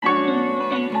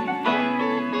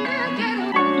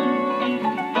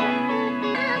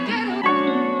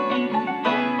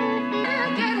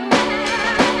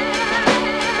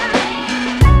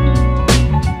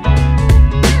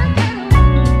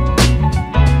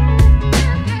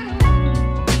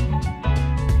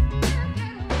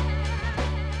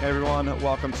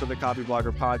Welcome to the Copy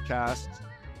Blogger Podcast.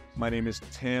 My name is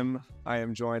Tim. I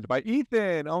am joined by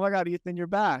Ethan. Oh my God, Ethan, you're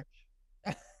back.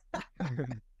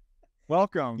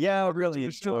 Welcome. Yeah, I really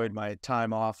enjoyed my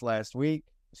time off last week.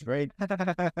 It's great.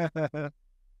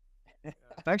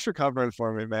 Thanks for covering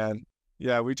for me, man.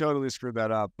 Yeah, we totally screwed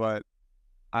that up, but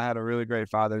I had a really great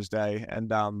Father's Day,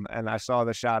 and I saw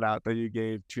the shout out that you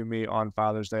gave to me on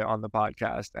Father's Day on the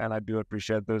podcast, and I do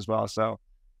appreciate that as well. So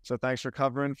thanks for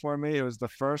covering for me. It was the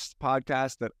first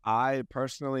podcast that I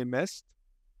personally missed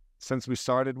since we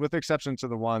started, with exception to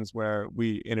the ones where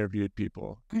we interviewed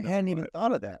people. I hadn't even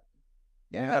thought of that.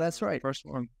 Yeah, that's right. First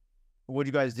one. What'd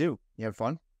you guys do? You have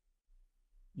fun?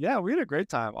 Yeah, we had a great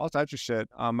time. All types of shit.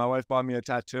 My wife bought me a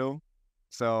tattoo,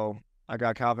 so I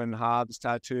got Calvin Hobbes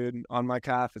tattooed on my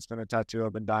calf. It's been a tattoo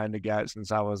I've been dying to get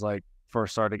since I was like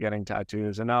first started getting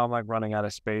tattoos, and now I'm like running out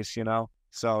of space, you know?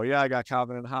 So yeah, I got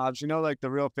Calvin and Hobbes, you know, like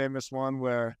the real famous one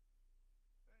where,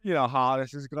 you know,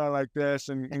 Hobbes is going like this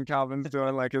and Calvin's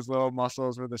doing like his little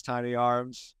muscles with his tiny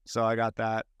arms. So I got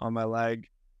that on my leg.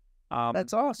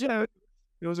 That's awesome. Yeah,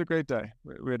 it was a great day.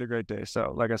 We had a great day.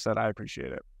 So like I said, I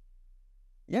appreciate it.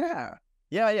 Yeah.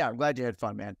 I'm glad you had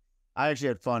fun, man. I actually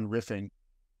had fun riffing.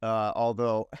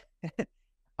 Although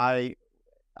I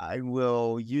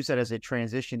will use that as a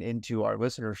transition into our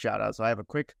listener shout out. So I have a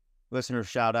quick listener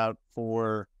shout out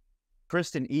for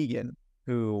Kristen Egan,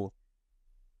 who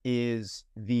is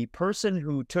the person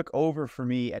who took over for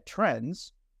me at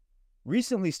Trends,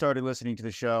 recently started listening to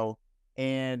the show,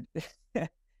 and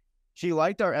she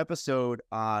liked our episode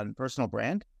on personal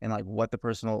brand and what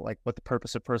the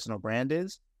purpose of personal brand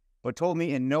is, but told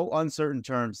me in no uncertain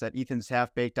terms that Ethan's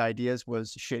half-baked ideas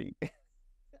was shitty.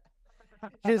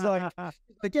 She's like,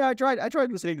 yeah, I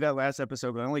tried listening to that last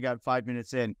episode, but I only got 5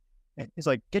 minutes in. And he's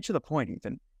like, get to the point,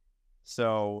 Ethan.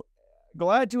 So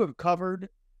glad to have covered.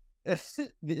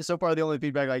 So far, the only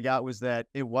feedback I got was that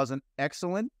it wasn't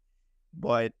excellent,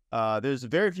 but there's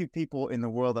very few people in the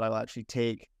world that I'll actually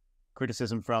take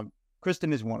criticism from.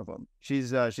 Kristen is one of them.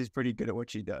 She's pretty good at what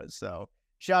she does. So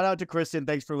shout out to Kristen.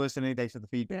 Thanks for listening. Thanks for the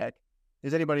feedback.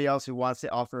 Is anybody else who wants to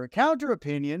offer a counter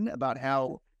opinion about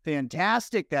how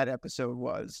fantastic that episode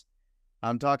was?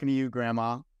 I'm talking to you,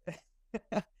 Grandma.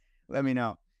 Let me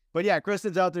know. But yeah,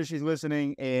 Kristen's out there. She's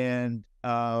listening and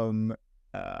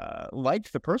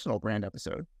liked the personal brand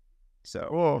episode. So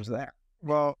what was that?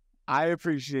 Well, I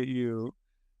appreciate you,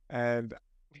 and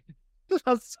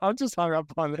I'm just hung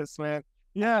up on this, man.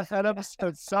 Yeah, that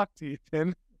episode sucked,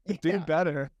 Ethan. Did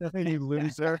better, you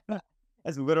loser.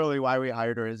 That's literally why we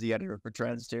hired her as the editor for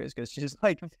Trends too, is because she's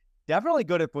like definitely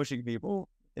good at pushing people.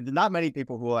 And there's not many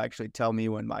people who will actually tell me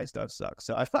when my stuff sucks.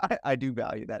 So I do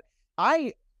value that.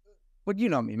 But you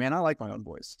know me, man. I like my own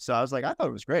voice. So I was like, I thought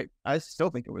it was great. I still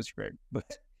think it was great.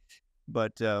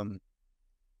 But who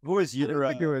was your? I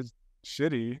think it was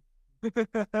shitty.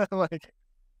 Like,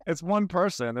 it's one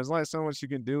person. There's only so much you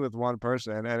can do with one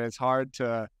person, and it's hard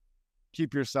to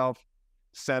keep yourself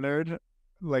centered,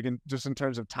 like in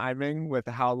terms of timing with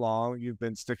how long you've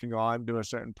been sticking on to a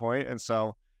certain point. And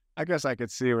so, I guess I could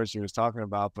see what she was talking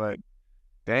about, but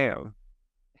damn,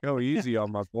 go easy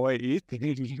on my boy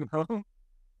Ethan, you know.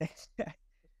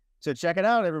 So check it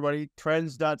out, everybody.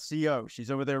 Trends.co. She's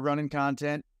over there running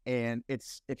content, and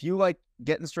if you like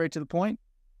getting straight to the point,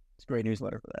 it's a great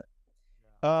newsletter for that.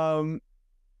 Yeah.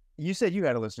 You said you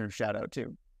had a listener shout out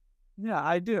too. Yeah,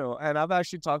 I do, and I've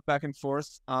actually talked back and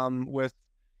forth with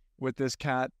this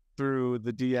cat through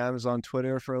the DMs on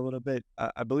Twitter for a little bit.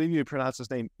 I believe you pronounce his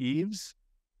name Eves.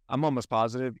 I'm almost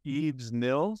positive. Eves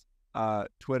Nil.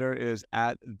 Twitter is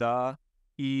at the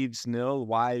Eves Nil,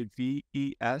 YVESNILL.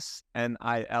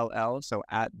 So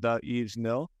at the Eves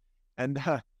Nil. And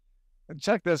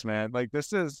check this, man. Like,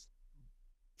 this is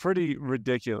pretty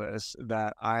ridiculous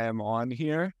that I am on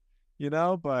here, you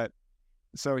know? But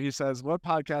so he says, what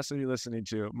podcast are you listening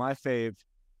to? My fave,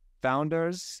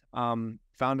 Founders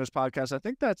podcast. I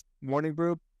think that's Morning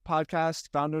Brew podcast,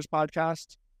 Founders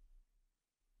podcast.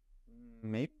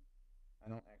 Maybe. I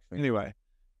don't actually. Anyway,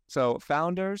 so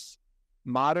Founders,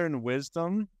 Modern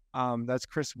Wisdom, that's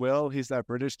Chris Will. He's that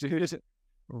British dude.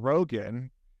 Rogan,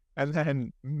 and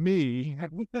then me,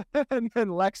 and then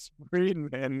Lex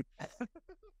Friedman.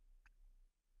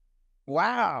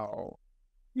 Wow.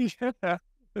 Yeah.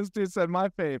 This dude said, my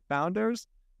fave, Founders,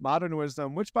 Modern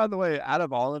Wisdom, which, by the way, out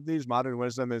of all of these, Modern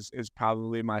Wisdom is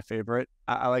probably my favorite.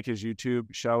 I like his YouTube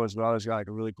show as well. He's got like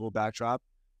a really cool backdrop.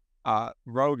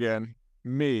 Rogan,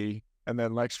 me, and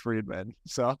then Lex Friedman.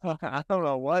 So I don't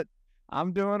know what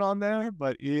I'm doing on there,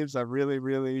 but Eves, I really,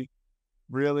 really,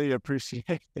 really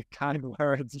appreciate the kind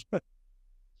words.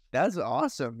 That's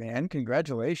awesome, man.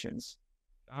 Congratulations.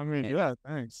 I mean, yeah,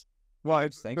 thanks. Well,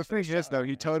 it's, Thanks the for the thing is, shout though, out,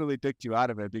 he man. totally dicked you out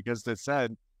of it because it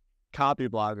said copy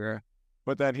blogger,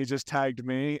 but then he just tagged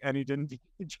me and he didn't.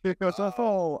 He goes, "Oh,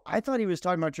 Oh, I thought he was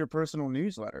talking about your personal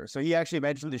newsletter. So he actually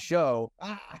mentioned the show.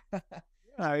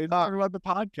 yeah, he's Uh, talking about the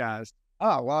podcast."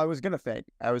 Oh, well, I was gonna thank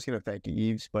you,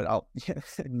 Eves, but I'll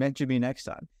mention me next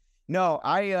time. No,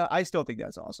 I still think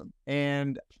that's awesome,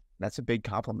 and that's a big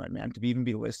compliment, man. To even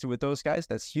be listed with those guys,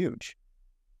 that's huge.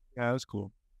 Yeah, it was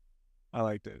cool. I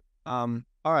liked it. All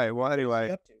right. Well,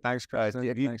 anyway, thanks, Kristen.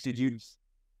 Have you Thanks, did you Eves.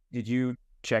 did you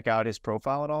check out his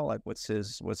profile at all? Like, what's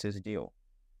his deal?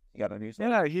 You got a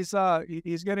newsletter? Yeah,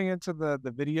 he's getting into the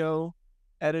video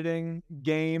editing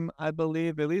game, I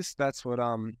believe. At least that's what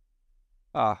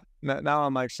now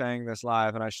I'm like saying this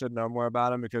live, and I should know more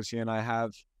about him because he and I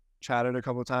have chatted a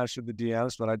couple of times through the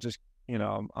DMs, but I just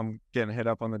I'm getting hit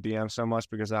up on the DM so much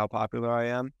because of how popular I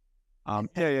am.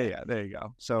 Yeah. There you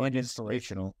go. So And instantly,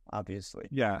 inspirational, obviously.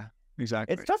 yeah,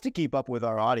 exactly. It's tough to keep up with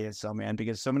our audience, though, man,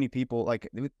 because so many people, like,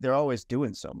 they're always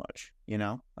doing so much,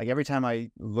 Like, every time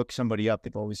I look somebody up,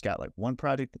 they've always got, like, one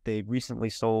project that they recently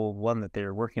sold, one that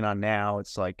they're working on now.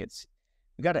 It's like,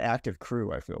 we got an active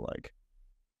crew, I feel like.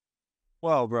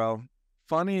 Well, bro,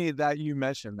 funny that you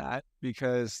mentioned that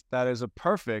because that is a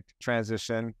perfect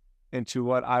transition into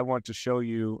what I want to show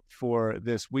you for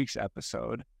this week's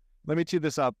episode. Let me tee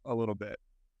this up a little bit.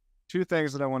 Two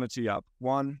things that I want to tee up.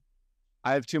 One,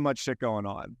 I have too much shit going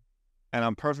on, and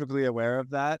I'm perfectly aware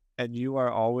of that. And you are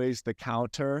always the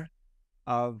counter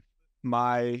of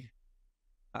my,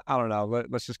 I don't know,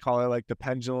 let's just call it like the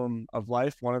pendulum of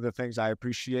life. One of the things I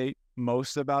appreciate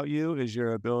most about you is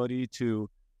your ability to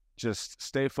just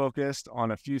stay focused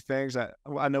on a few things.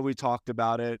 I know we talked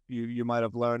about it. You might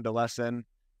have learned a lesson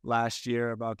last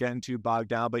year about getting too bogged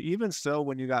down, but even still,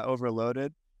 when you got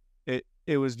overloaded,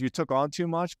 it was you took on too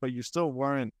much, but you still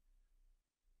weren't.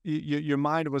 Your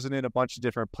mind wasn't in a bunch of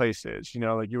different places.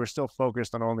 Like you were still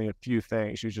focused on only a few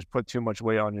things. You just put too much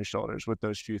weight on your shoulders with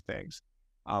those few things.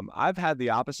 I've had the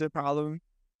opposite problem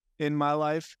in my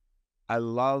life. I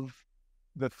love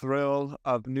the thrill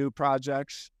of new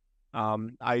projects.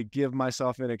 I give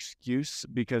myself an excuse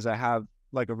because I have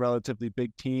like a relatively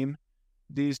big team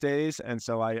these days. And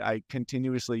so I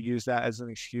continuously use that as an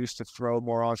excuse to throw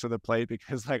more onto the plate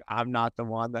because like I'm not the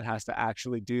one that has to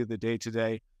actually do the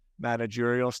day-to-day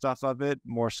managerial stuff of it.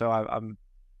 More so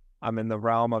I'm in the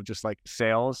realm of just like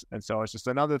sales. And so it's just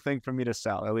another thing for me to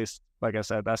sell. At least, like I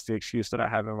said, that's the excuse that I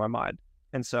have in my mind.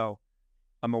 And so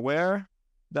I'm aware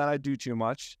that I do too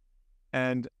much.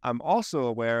 And I'm also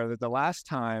aware that the last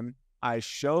time I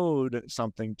showed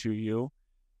something to you,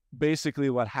 basically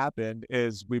what happened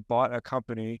is we bought a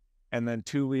company, and then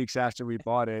 2 weeks after we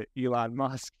bought it, Elon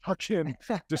Musk fucking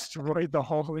destroyed the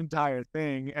whole entire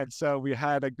thing. And so we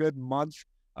had a good month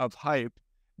of hype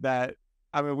that,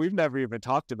 I mean, we've never even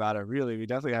talked about it, really. We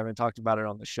definitely haven't talked about it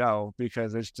on the show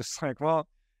because it's just like, well,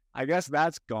 I guess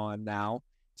that's gone now.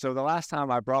 So the last time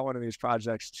I brought one of these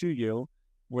projects to you,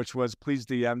 which was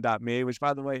pleasedm.me, which,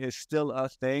 by the way, is still a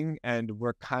thing. And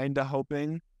we're kind of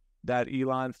hoping that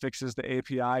Elon fixes the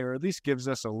API or at least gives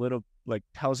us a little, like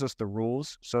tells us the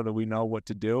rules so that we know what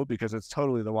to do because it's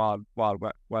totally the wild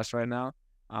west right now.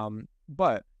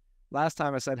 But last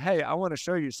time I said, hey, I want to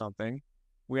show you something.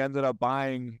 We ended up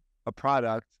buying a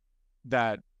product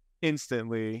that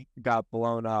instantly got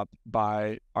blown up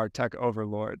by our tech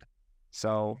overlord.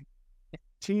 So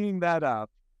teeing that up,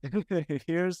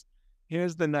 here's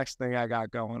the next thing I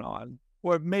got going on,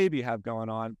 or maybe have going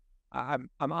on. I'm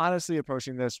honestly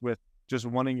approaching this with just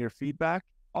wanting your feedback.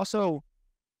 Also,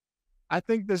 I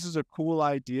think this is a cool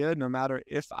idea, no matter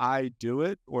if I do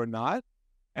it or not.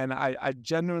 And I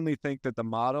genuinely think that the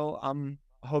model I'm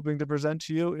hoping to present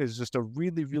to you is just a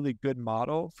really, really good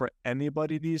model for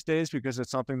anybody these days because it's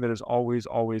something that is always,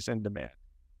 always in demand.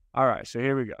 All right, so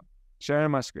here we go.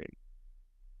 Sharing my screen.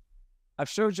 I've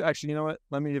showed you, actually, you know what?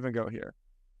 Let me even go here.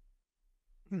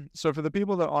 So for the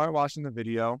people that aren't watching the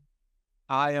video,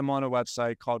 I am on a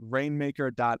website called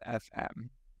rainmaker.fm,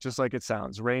 just like it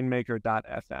sounds,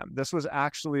 rainmaker.fm. This was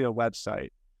actually a website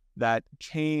that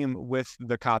came with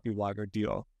the Copyblogger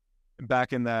deal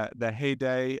back in the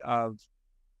heyday of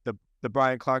the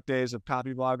Brian Clark days of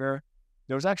Copyblogger.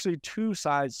 There was actually two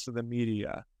sides to the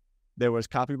media. There was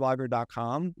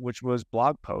copyblogger.com, which was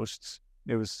blog posts.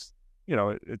 It was,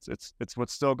 it's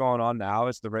what's still going on now.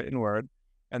 It's the written word.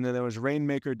 And then there was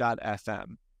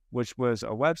rainmaker.fm, which was a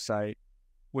website,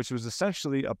 which was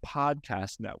essentially a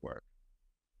podcast network.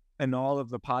 And all of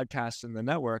the podcasts in the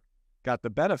network got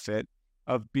the benefit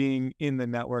of being in the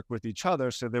network with each other.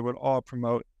 So they would all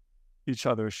promote each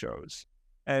other's shows.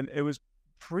 And it was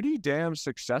pretty damn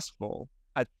successful.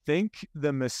 I think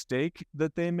the mistake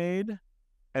that they made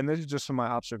and this is just from my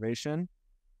observation,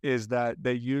 is that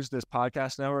they use this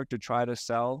podcast network to try to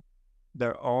sell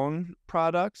their own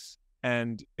products,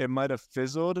 and it might have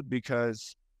fizzled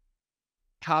because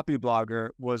Copyblogger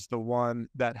was the one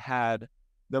that had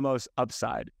the most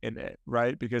upside in it,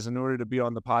 right? Because in order to be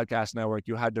on the podcast network,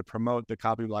 you had to promote the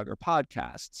Copyblogger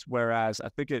podcasts. Whereas I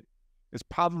think it is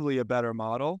probably a better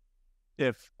model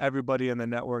if everybody in the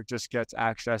network just gets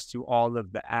access to all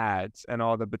of the ads and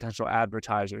all the potential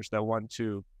advertisers that want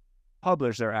to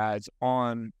publish their ads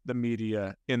on the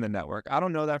media in the network. I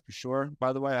don't know that for sure.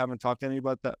 By the way, I haven't talked to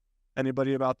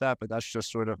anybody about that, but that's just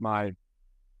sort of my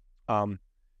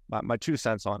 2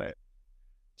 cents on it.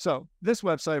 So this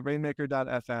website,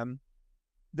 Rainmaker.fm,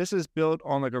 this is built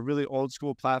on like a really old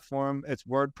school platform. It's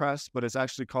WordPress, but it's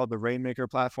actually called the Rainmaker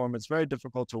platform. It's very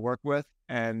difficult to work with,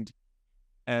 and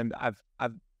I've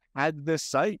had this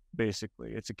site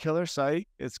basically. It's a killer site.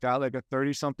 It's got like a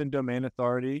 30-something domain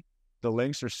authority. The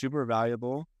links are super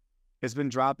valuable. It's been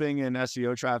dropping in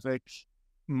SEO traffic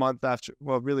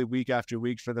really week after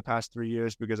week for the past 3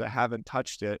 years because I haven't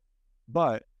touched it,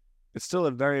 but it's still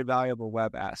a very valuable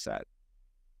web asset.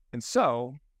 And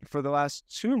so for the last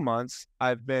 2 months,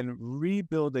 I've been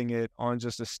rebuilding it on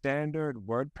just a standard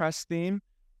WordPress theme,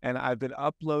 and I've been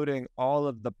uploading all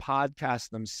of the podcasts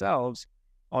themselves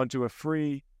onto a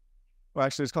free,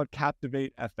 it's called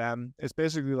Captivate FM. It's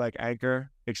basically like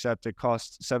Anchor, except it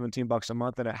costs $17 a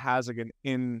month, and it has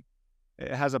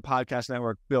a podcast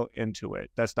network built into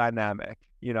it that's dynamic,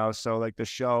 so like the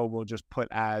show will just put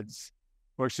ads,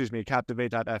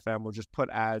 Captivate.fm will just put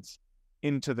ads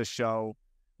into the show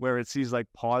where it sees like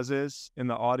pauses in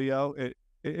the audio.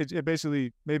 It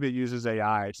basically, maybe it uses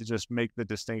AI to just make the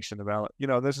distinction about,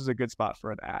 this is a good spot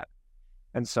for an ad.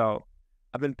 And so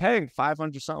I've been paying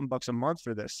 $500-something a month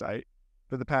for this site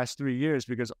for the past 3 years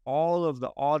because all of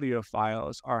the audio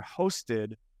files are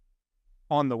hosted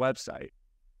on the website,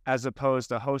 as opposed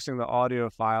to hosting the audio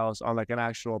files on like an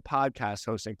actual podcast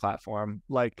hosting platform,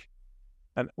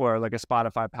 or like a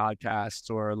Spotify podcast,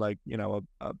 or like,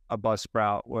 a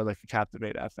Buzzsprout, or like a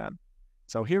Captivate FM.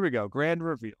 So here we go. Grand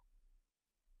reveal.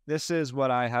 This is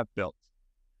what I have built.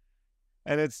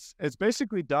 And it's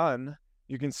basically done.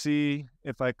 You can see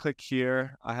if I click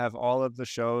here, I have all of the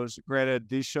shows. Granted,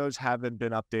 these shows haven't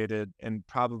been updated in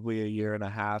probably a year and a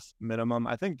half minimum.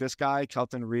 I think this guy,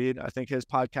 Kelton Reed, I think his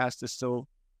podcast is still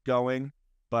going,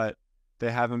 but they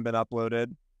haven't been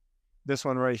uploaded. This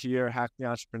one right here, Hack the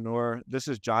Entrepreneur. This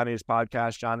is Johnny's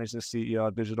podcast. Johnny's the CEO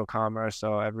of Digital Commerce,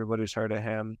 so everybody's heard of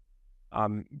him.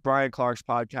 Brian Clark's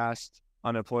podcast,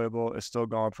 Unemployable, is still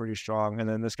going pretty strong. And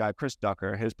then this guy, Chris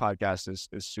Ducker, his podcast is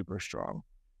super strong.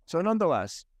 So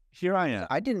nonetheless, here I am.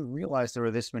 I didn't realize there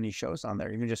were this many shows on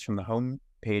there. Even just from the home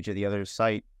page of the other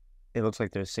site, it looks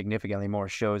like there's significantly more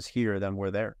shows here than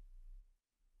were there.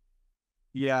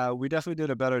 Yeah, we definitely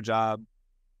did a better job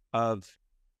of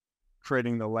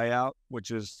creating the layout,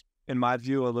 which is, in my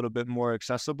view, a little bit more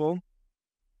accessible.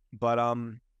 But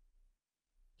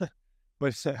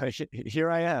here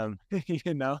I am.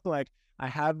 I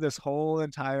have this whole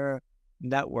entire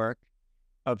network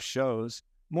of shows.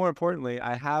 More importantly,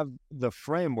 I have the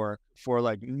framework for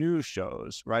like new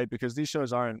shows, right? Because these shows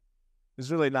there's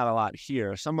really not a lot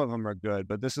here. Some of them are good,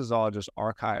 but this is all just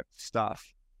archived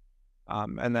stuff.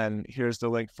 And then here's the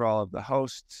link for all of the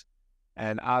hosts.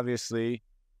 And obviously,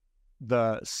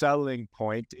 the selling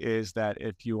point is that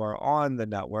if you are on the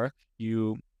network,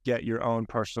 you get your own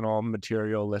personal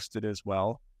material listed as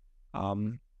well.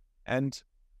 And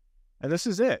this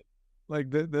is it. Like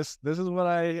this is what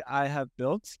I have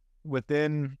built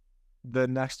within the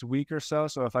next week or so.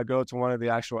 So if I go to one of the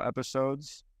actual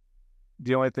episodes,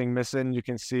 the only thing missing, you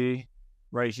can see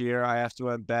right here, I have to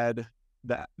embed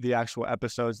the actual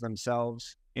episodes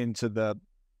themselves into the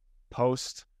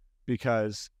post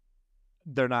because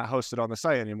they're not hosted on the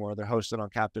site anymore. They're hosted on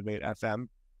Captivate FM.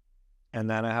 And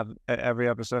then every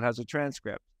episode has a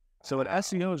transcript. So it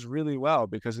SEOs really well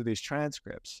because of these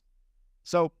transcripts.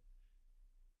 So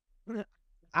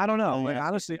I don't know. Like,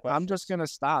 honestly, I'm just going to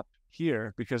stop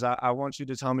here because I want you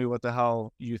to tell me what the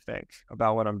hell you think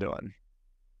about what I'm doing.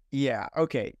 Yeah.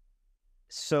 Okay.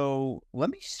 So let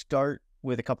me start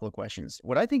with a couple of questions.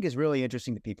 What I think is really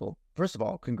interesting to people, first of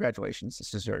all, congratulations.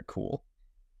 This is very cool.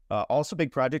 Also,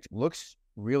 big project, looks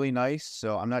really nice.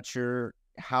 So I'm not sure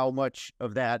how much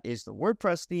of that is the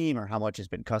WordPress theme or how much has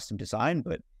been custom designed,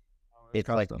 but it's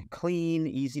custom. Like clean,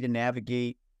 easy to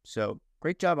navigate. So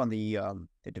great job on the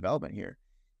development here.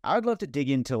 I would love to dig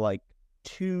into like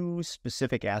 2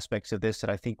 specific aspects of this that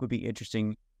I think would be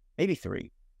interesting, maybe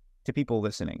 3, to people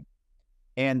listening.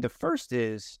 And the first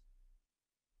is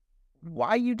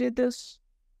why you did this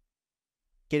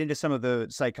get into some of the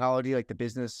psychology, like the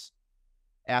business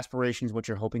aspirations, what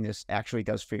you're hoping this actually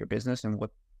does for your business and what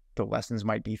the lessons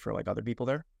might be for like other people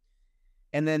there.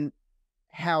 And then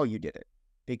how you did it,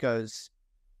 because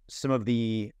some of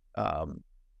the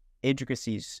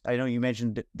intricacies, I know you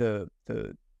mentioned the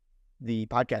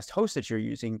podcast host that you're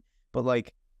using, but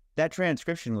like that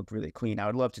transcription looked really clean. I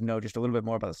would love to know just a little bit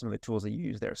more about some of the tools that you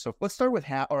use there. So let's start with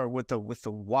how, or with the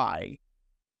why.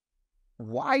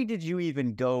 Why did you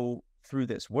even go through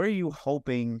this? What are you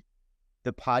hoping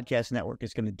the podcast network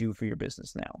is going to do for your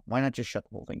business now? Why not just shut the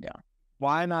whole thing down?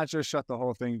 Why not just shut the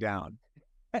whole thing down?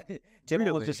 Tim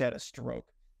almost just had a stroke.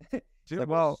 Dude,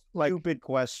 well, stupid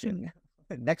question.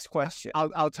 Next question.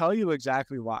 I'll tell you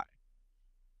exactly why.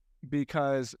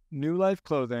 Because New Life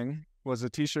Clothing was a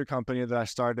t-shirt company that I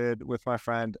started with my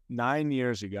friend 9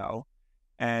 years ago,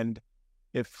 and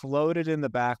it floated in the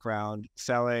background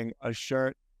selling a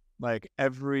shirt like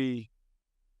every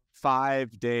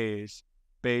 5 days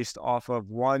based off of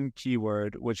one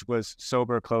keyword, which was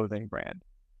sober clothing brand.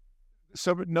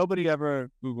 Sober, nobody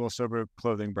ever Googled sober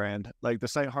clothing brand. Like the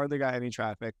site hardly got any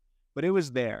traffic, but it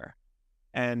was there.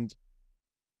 And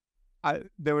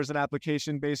there was an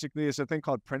application, basically, it's a thing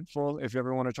called Printful. If you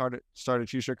ever want to start a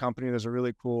t-shirt company, there's a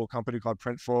really cool company called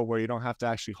Printful where you don't have to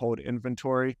actually hold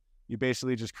inventory. You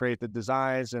basically just create the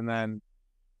designs, and then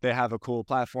they have a cool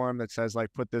platform that says,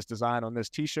 like, put this design on this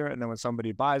t-shirt. And then when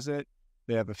somebody buys it,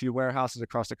 they have a few warehouses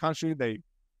across the country.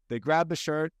 They grab the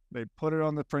shirt, they put it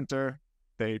on the printer,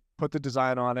 they put the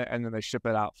design on it, and then they ship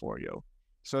it out for you.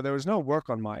 So there was no work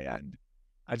on my end.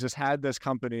 I just had this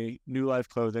company, New Life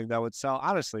Clothing, that would sell,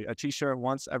 honestly, a t-shirt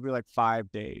once every like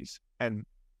 5 days. And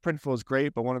Printful is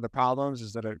great, but one of the problems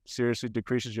is that it seriously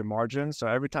decreases your margin. So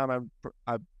every time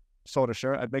I sold a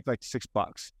shirt, I'd make like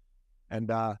 $6.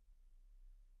 And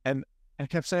I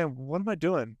kept saying, what am I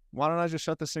doing? Why don't I just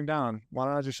shut this thing down? Why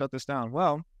don't I just shut this down?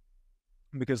 Well,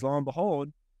 because lo and behold,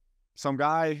 some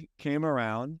guy came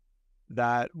around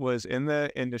that was in the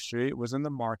industry, was in the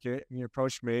market, and he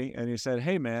approached me and he said,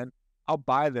 hey man, I'll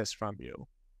buy this from you.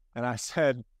 And I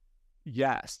said,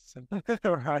 yes.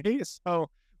 Right? So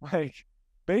like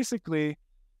basically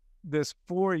this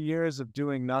 4 years of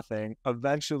doing nothing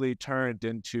eventually turned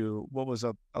into what was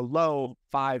a low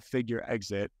 5-figure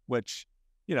exit, which,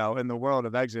 you know, in the world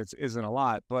of exits isn't a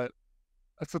lot, but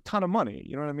it's a ton of money.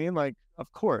 You know what I mean? Like,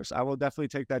 of course, I will definitely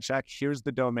take that check. Here's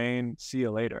the domain. See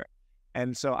you later.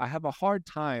 And so I have a hard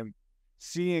time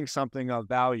seeing something of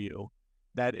value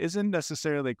that isn't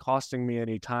necessarily costing me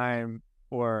any time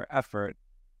or effort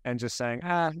and just saying,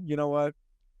 you know what?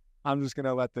 I'm just going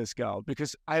to let this go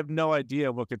because I have no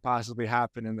idea what could possibly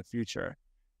happen in the future.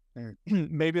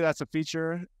 Maybe that's a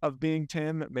feature of being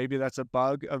Tim. Maybe that's a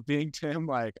bug of being Tim.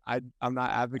 Like I'm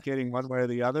not advocating one way or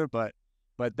the other, but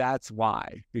that's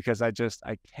why, because I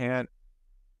can't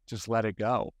just let it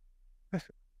go.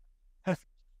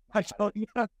 I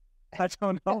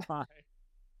don't know why.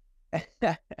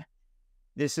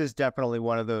 This is definitely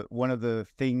one of the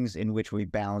things in which we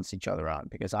balance each other on,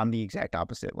 because I'm the exact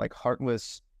opposite. Like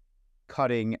heartless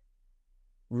cutting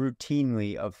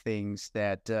routinely of things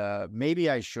that maybe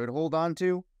I should hold on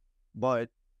to, but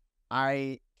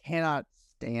I cannot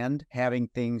stand having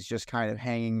things just kind of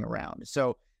hanging around.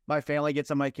 So my family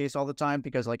gets on my case all the time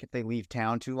because, like, if they leave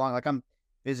town too long, like I'm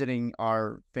visiting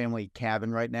our family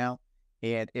cabin right now,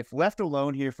 and if left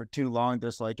alone here for too long,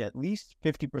 there's like at least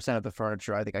 50% of the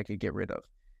furniture I think I could get rid of,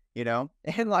 you know?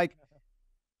 And like,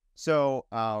 so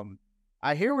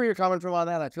I hear where you're coming from on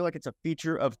that. I feel like it's a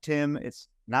feature of Tim. It's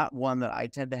not one that I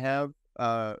tend to have,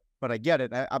 but I get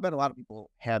it. I bet a lot of people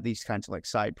have these kinds of like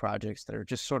side projects that are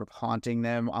just sort of haunting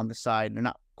them on the side, and they're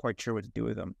not quite sure what to do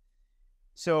with them.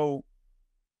 So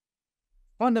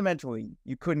fundamentally,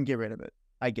 you couldn't get rid of it.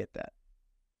 I get that.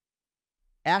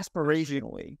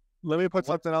 Aspirationally, let me put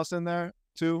something else in there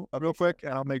too, real quick,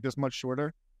 and I'll make this much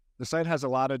shorter. The site has a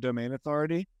lot of domain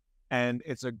authority, and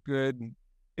it's good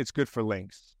for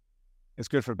links. It's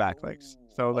good for backlinks.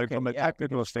 So like from a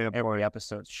technical standpoint, every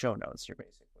episode's show notes, you're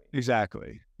basically.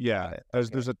 Exactly. Yeah.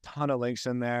 There's a ton of links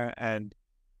in there, and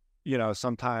you know,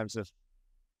 sometimes if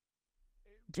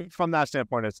from that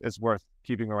standpoint it's worth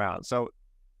keeping around. So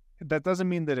that doesn't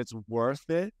mean that it's worth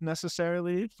it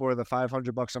necessarily for the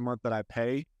 $500 a month that I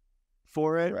pay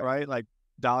for it, right? Like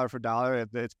dollar for dollar,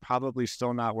 it's probably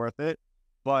still not worth it,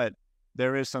 but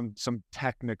there is some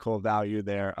technical value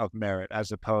there of merit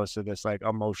as opposed to this like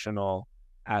emotional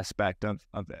aspect of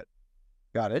it.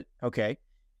 Got it. Okay.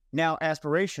 Now,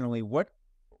 aspirationally,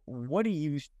 what do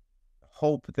you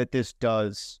hope that this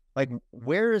does? Like,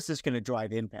 where is this going to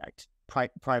drive impact?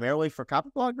 Primarily for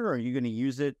Copy Blogger, or are you going to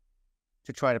use it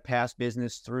to try to pass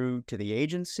business through to the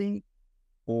agency?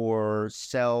 or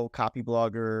sell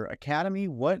Copyblogger Academy?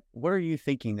 What are you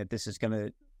thinking that this is going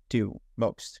to do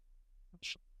most?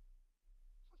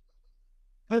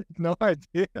 I have no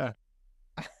idea.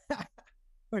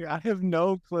 Like, I have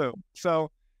no clue.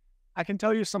 So I can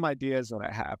tell you some ideas that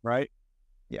I have, right?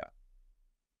 Yeah.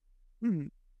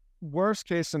 Worst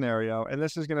case scenario, and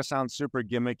this is going to sound super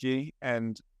gimmicky,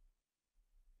 and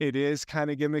it is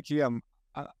kind of gimmicky.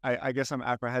 I guess I'm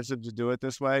apprehensive to do it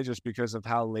this way just because of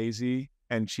how lazy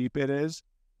and cheap it is.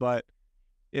 But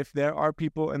if there are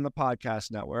people in the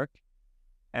podcast network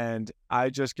and I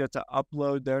just get to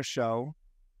upload their show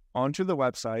onto the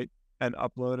website and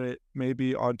upload it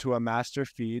maybe onto a master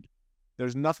feed,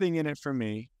 there's nothing in it for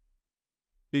me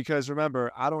because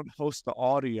remember, I don't host the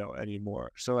audio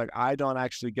anymore. So like I don't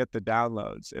actually get the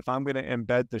downloads. If I'm going to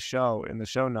embed the show in the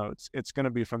show notes, it's going to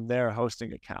be from their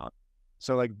hosting account.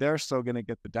 So like they're still going to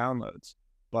get the downloads.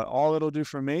 But all it'll do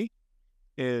for me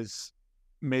is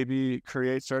maybe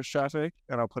create search traffic,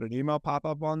 and I'll put an email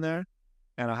pop-up on there,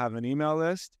 and I'll have an email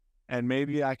list, and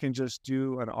maybe I can just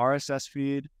do an RSS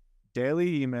feed,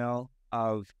 daily email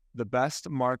of the best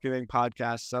marketing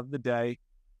podcasts of the day,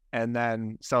 and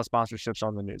then sell sponsorships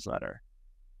on the newsletter.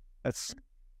 It's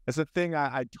a thing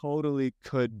I totally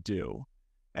could do.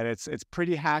 And it's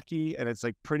pretty hacky, and it's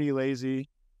like pretty lazy,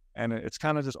 and it's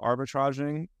kind of just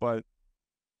arbitraging, but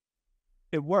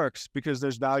it works because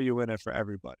there's value in it for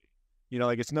everybody. You know,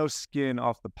 like it's no skin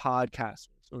off the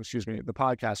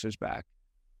podcasters' back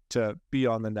to be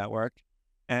on the network.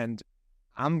 And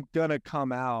I'm gonna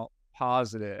come out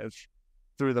positive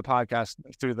through the podcast,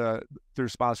 through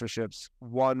sponsorships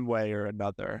one way or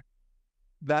another.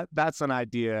 That's an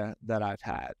idea that I've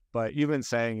had. But even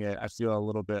saying it, I feel a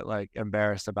little bit like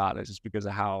embarrassed about it just because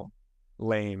of how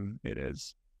lame it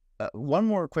is. One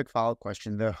more quick follow-up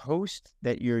question. The host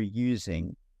that you're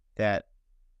using that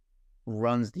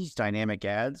runs these dynamic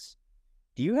ads,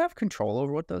 do you have control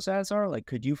over what those ads are? Like,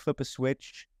 could you flip a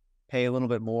switch, pay a little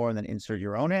bit more, and then insert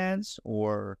your own ads?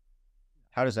 Or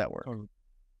how does that work?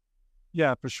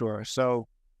 Yeah, for sure. So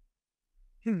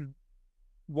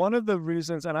one of the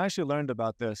reasons, and I actually learned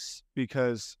about this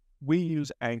because we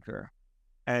use Anchor,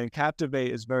 and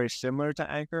Captivate is very similar to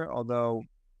Anchor, although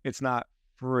it's not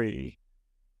free.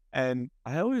 And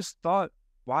I always thought,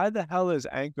 why the hell is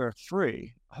Anchor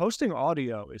free? Hosting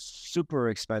audio is super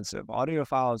expensive. Audio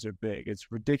files are big.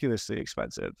 It's ridiculously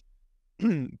expensive.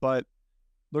 But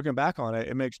looking back on it,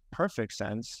 it makes perfect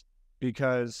sense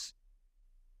because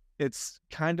it's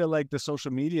kind of like the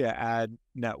social media ad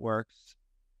networks,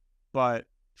 but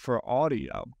for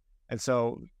audio. And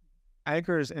so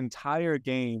Anchor's entire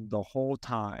game the whole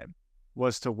time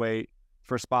was to wait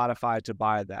for Spotify to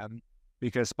buy them,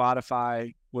 because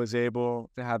Spotify was able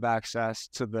to have access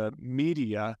to the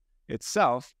media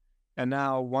itself. And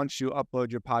now once you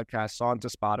upload your podcasts onto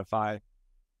Spotify,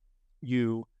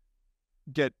 you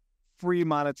get free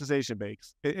monetization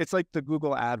breaks. It's like the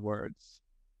Google AdWords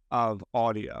of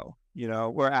audio, you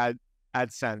know, or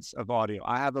AdSense of audio.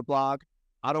 I have a blog.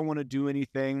 I don't want to do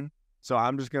anything, so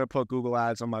I'm just going to put Google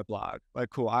ads on my blog. Like,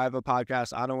 cool, I have a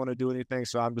podcast. I don't want to do anything,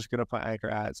 so I'm just going to put Anchor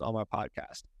ads on my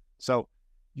podcast. So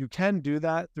you can do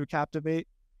that through Captivate.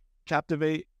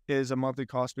 Captivate is a monthly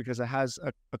cost because it has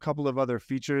a couple of other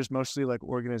features, mostly like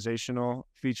organizational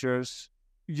features.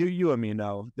 You and me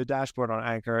know the dashboard on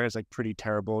Anchor is like pretty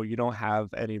terrible. You don't have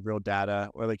any real data,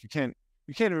 or like you can't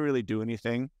even really do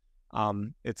anything.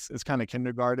 It's kind of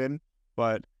kindergarten,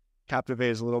 but Captivate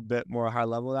is a little bit more high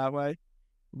level that way.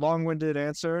 Long-winded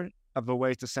answer of a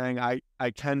way to saying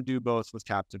I can do both with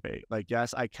Captivate. Like,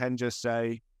 yes, I can just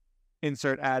say,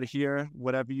 insert ad here,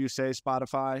 whatever you say,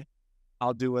 Spotify,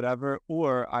 I'll do whatever.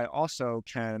 Or I also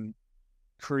can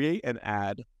create an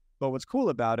ad. But what's cool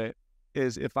about it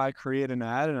is if I create an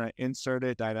ad and I insert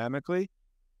it dynamically,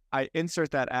 I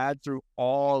insert that ad through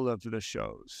all of the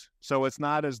shows. So it's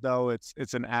not as though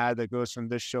it's an ad that goes from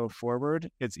this show forward.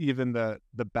 It's even the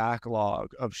backlog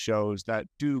of shows that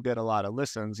do get a lot of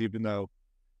listens, even though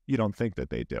you don't think that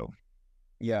they do.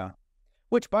 Yeah.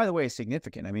 Which, by the way, is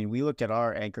significant. I mean, we look at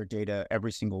our Anchor data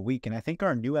every single week, and I think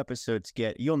our new episodes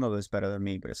you'll know this better than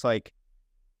me, but it's like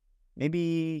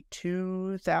maybe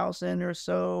 2,000 or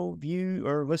so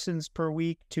listens per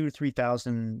week, 2,000 to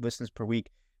 3,000 listens per week.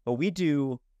 But we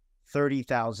do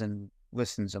 30,000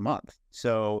 listens a month.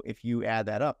 So if you add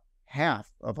that up,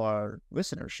 half of our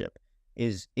listenership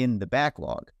is in the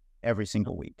backlog every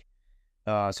single week.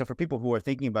 So for people who are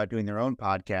thinking about doing their own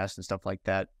podcast and stuff like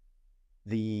that,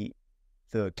 the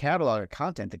catalog of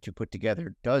content that you put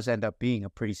together does end up being a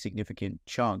pretty significant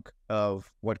chunk of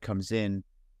what comes in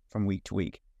from week to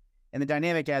week. And the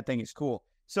dynamic ad thing is cool.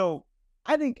 So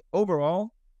I think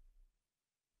overall,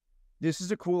 this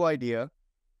is a cool idea.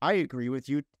 I agree with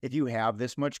you. If you have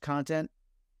this much content,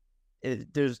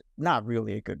 there's not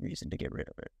really a good reason to get rid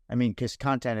of it. I mean, because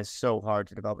content is so hard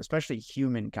to develop, especially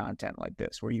human content like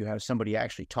this, where you have somebody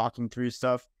actually talking through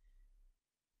stuff.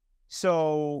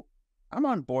 So I'm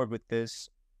on board with this.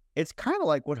 It's kind of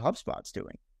like what HubSpot's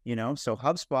doing, you know? So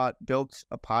HubSpot built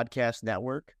a podcast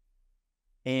network.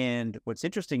 And what's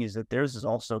interesting is that theirs is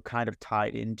also kind of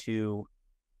tied into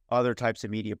other types of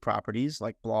media properties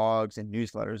like blogs and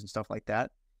newsletters and stuff like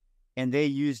that. And they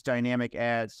use dynamic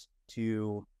ads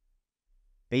to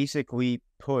basically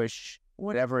push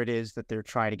whatever it is that they're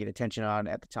trying to get attention on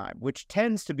at the time, which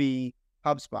tends to be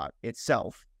HubSpot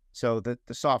itself. So the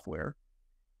software.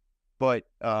 But,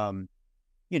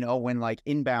 you know, when like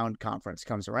Inbound conference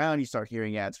comes around, you start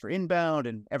hearing ads for Inbound,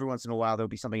 and every once in a while, there'll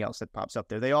be something else that pops up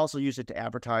there. They also use it to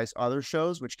advertise other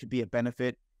shows, which could be a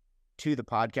benefit to the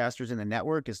podcasters in the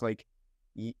network. Is like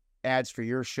ads for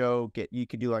your show. You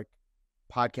could do like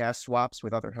podcast swaps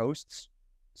with other hosts.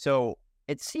 So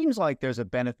it seems like there's a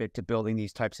benefit to building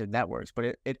these types of networks,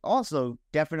 but it also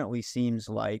definitely seems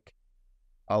like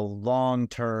a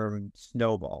long-term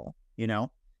snowball, you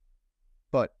know?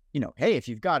 But, you know, hey, if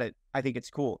you've got it, I think it's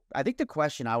cool. I think the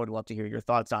question I would love to hear your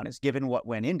thoughts on is, given what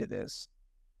went into this,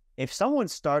 if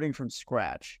someone's starting from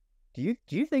scratch, do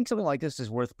you think something like this is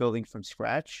worth building from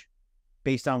scratch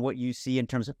based on what you see in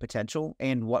terms of potential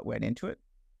and what went into it?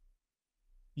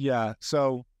 Yeah.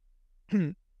 So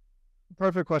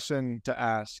perfect question to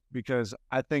ask, because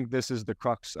I think this is the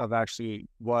crux of actually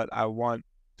what I want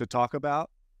to talk about.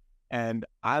 And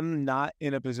I'm not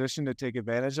in a position to take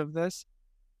advantage of this.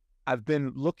 I've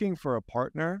been looking for a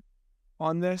partner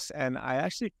on this, and I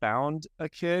actually found a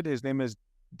kid. His name is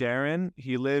Darren.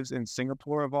 He lives in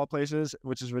Singapore, of all places,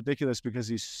 which is ridiculous because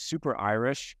he's super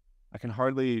Irish. I can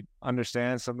hardly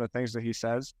understand some of the things that he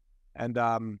says.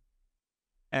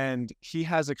 And he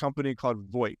has a company called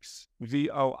Voice,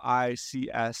 VOICS.co.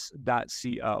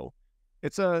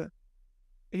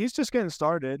 He's just getting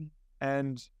started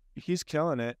and he's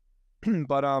killing it.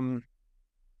 But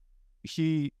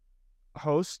he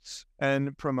hosts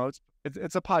and promotes.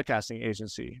 It's a podcasting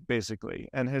agency, basically.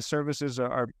 And his services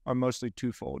are mostly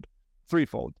threefold.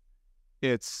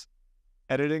 It's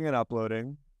editing and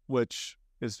uploading, which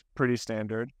is pretty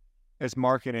standard. It's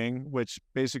marketing, which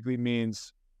basically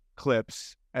means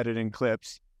editing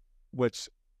clips, which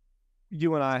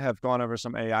you and I have gone over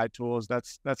some AI tools.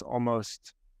 That's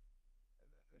almost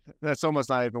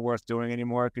not even worth doing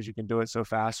anymore because you can do it so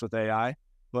fast with AI.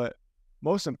 But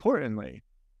most importantly,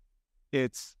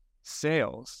 it's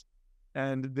sales.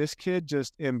 And this kid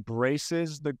just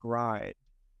embraces the grind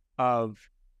of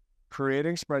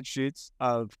creating spreadsheets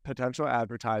of potential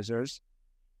advertisers.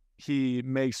 He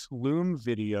makes Loom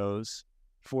videos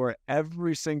for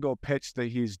every single pitch that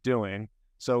he's doing.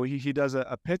 So he does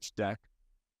a pitch deck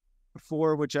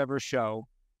for whichever show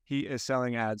he is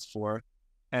selling ads for.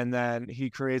 And then he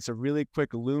creates a really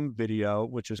quick Loom video,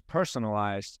 which is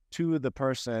personalized to the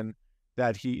person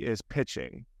that he is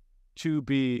pitching to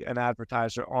be an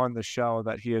advertiser on the show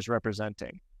that he is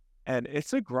representing. And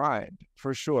it's a grind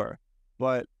for sure.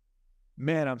 But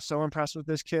man, I'm so impressed with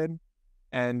this kid.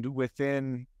 And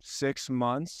within 6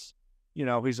 months, you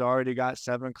know, he's already got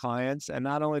 7 clients. And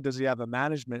not only does he have a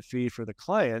management fee for the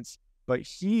clients, but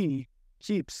he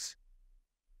keeps,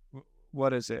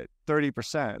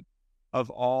 30% of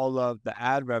all of the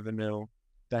ad revenue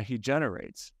that he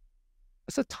generates.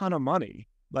 That's a ton of money.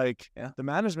 Like, the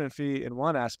management fee in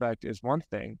one aspect is one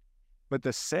thing, but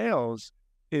the sales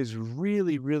is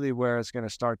really, really where it's going to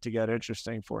start to get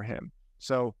interesting for him.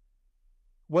 So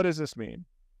what does this mean?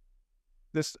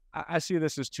 I see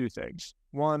this as 2 things.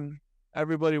 One,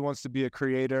 everybody wants to be a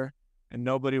creator and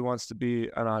nobody wants to be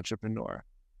an entrepreneur.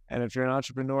 And if you're an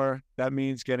entrepreneur, that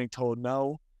means getting told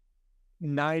no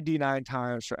 99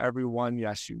 times for every one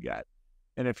yes you get.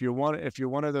 And if you're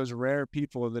one of those rare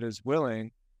people that is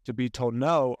willing to be told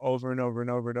no over and over and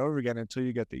over and over again until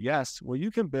you get the yes, well, you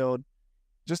can build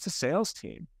just a sales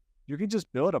team. You can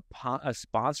just build a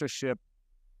sponsorship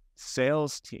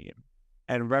sales team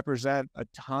and represent a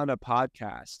ton of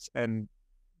podcasts and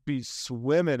be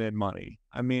swimming in money.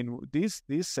 I mean, these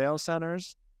sales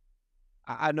centers,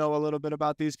 I know a little bit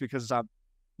about these because I've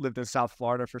lived in South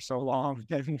Florida for so long.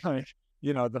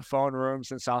 You know, the phone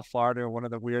rooms in South Florida are one of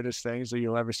the weirdest things that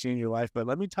you'll ever see in your life. But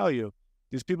let me tell you,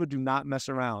 these people do not mess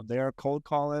around. They are cold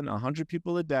calling 100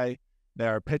 people a day. They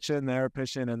are pitching,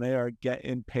 and they are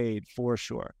getting paid for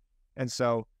sure. And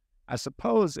so I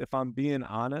suppose if I'm being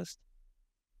honest,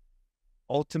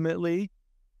 ultimately,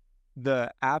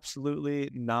 the absolutely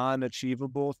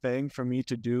non-achievable thing for me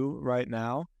to do right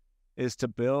now is to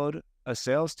build a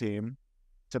sales team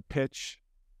to pitch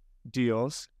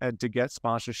deals and to get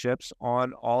sponsorships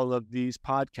on all of these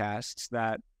podcasts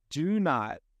that do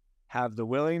not have the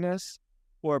willingness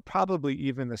or probably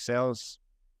even the sales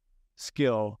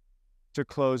skill to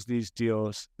close these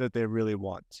deals that they really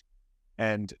want.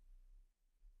 And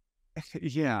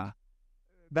yeah,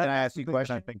 Can I ask you a that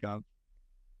question? I think of.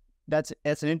 That's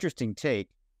an interesting take.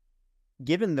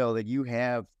 Given though that you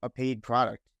have a paid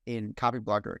product in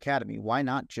Copyblogger Academy, why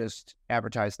not just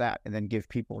advertise that and then give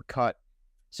people a cut?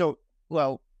 So,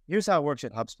 well, here's how it works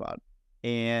at HubSpot.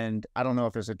 And I don't know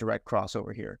if there's a direct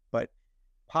crossover here, but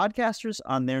podcasters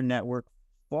on their network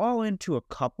fall into a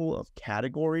couple of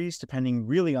categories depending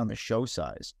really on the show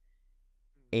size.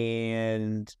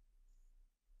 And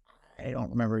I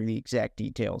don't remember the exact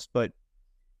details, but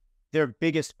their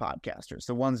biggest podcasters,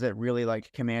 the ones that really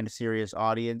like command a serious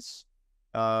audience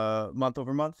month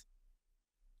over month,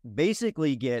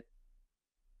 basically get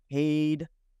paid.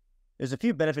 There's a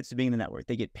few benefits to being in the network.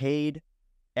 They get paid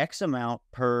X amount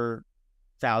per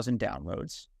 1,000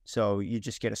 downloads. So you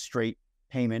just get a straight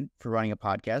payment for running a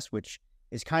podcast, which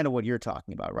is kind of what you're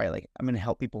talking about, right? Like, I'm going to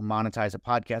help people monetize a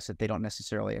podcast that they don't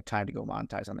necessarily have time to go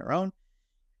monetize on their own.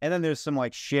 And then there's some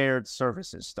like shared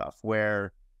services stuff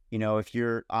where, you know, if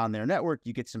you're on their network,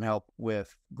 you get some help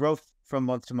with growth from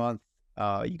month to month.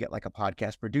 You get like a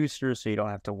podcast producer, so you don't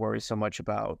have to worry so much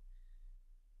about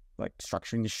like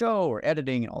structuring the show or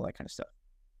editing and all that kind of stuff.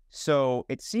 So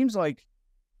it seems like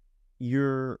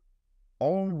you're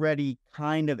already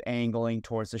kind of angling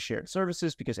towards the shared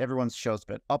services because everyone's show's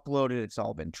been uploaded. It's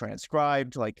all been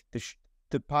transcribed. Like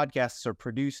the podcasts are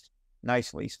produced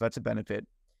nicely. So that's a benefit.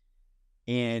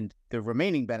 And the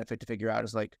remaining benefit to figure out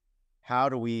is like, how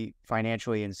do we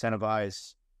financially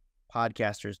incentivize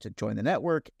podcasters to join the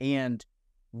network and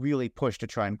really push to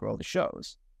try and grow the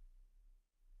shows?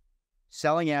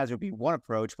 Selling ads would be one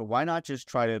approach, but why not just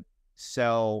try to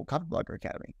sell Copyblogger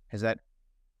Academy? Has that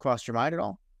crossed your mind at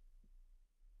all?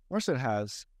 Of course it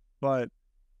has, but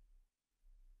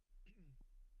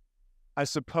I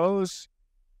suppose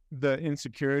the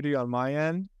insecurity on my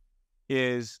end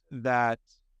is that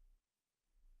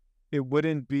it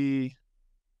wouldn't be,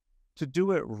 to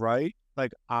do it right,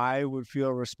 like I would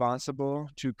feel responsible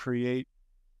to create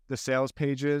the sales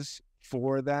pages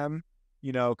for them,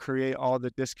 you know, create all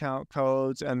the discount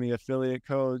codes and the affiliate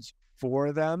codes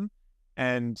for them.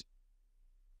 And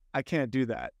I can't do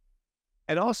that.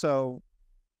 And also,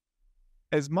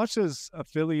 as much as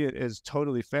affiliate is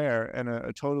totally fair and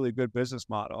a totally good business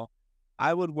model,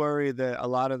 I would worry that a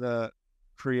lot of the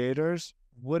creators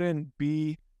wouldn't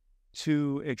be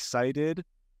too excited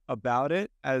about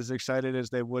it, as excited as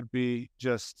they would be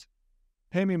just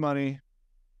pay me money,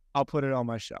 I'll put it on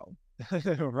my show,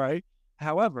 right?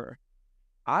 However,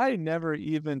 I never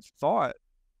even thought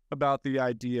about the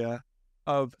idea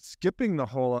of skipping the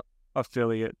whole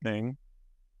affiliate thing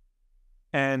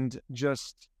and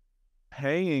just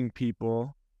paying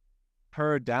people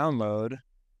per download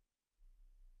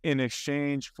in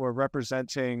exchange for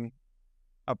representing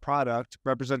a product,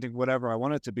 representing whatever I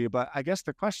want it to be. But I guess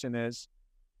the question is,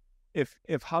 if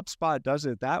HubSpot does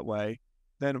it that way,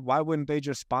 then why wouldn't they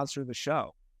just sponsor the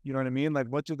show? You know what I mean? Like,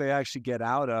 what do they actually get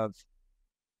out of?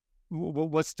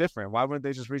 What's different? Why wouldn't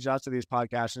they just reach out to these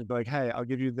podcasts and be like, hey, I'll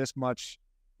give you this much.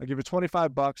 I'll give you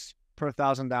 $25 per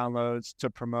 1,000 downloads to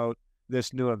promote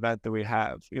this new event that we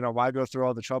have. You know, why go through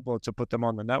all the trouble to put them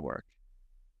on the network?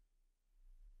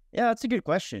 Yeah, that's a good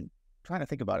question. I'm trying to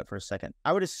think about it for a second.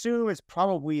 I would assume there's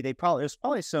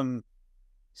probably some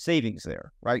savings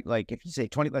there, right? Like if you say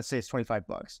 20, let's say it's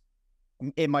 $25,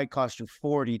 it might cost you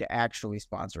 40 to actually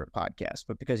sponsor a podcast,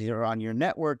 but because you're on your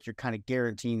network, you're kind of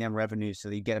guaranteeing them revenue so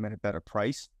that you get them at a better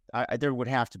price. There would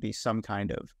have to be some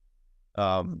kind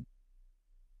of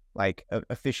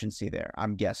efficiency there,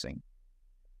 I'm guessing.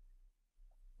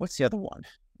 What's the other one?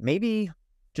 Maybe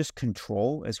just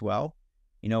control as well.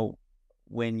 You know,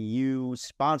 when you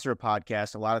sponsor a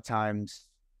podcast, a lot of times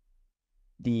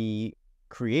the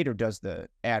creator does the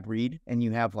ad read and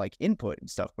you have like input and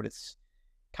stuff, but it's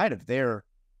kind of their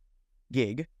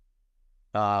gig.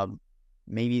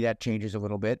 Maybe that changes a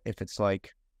little bit if it's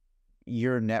like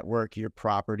your network, your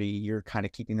property, you're kind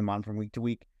of keeping them on from week to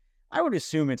week. I would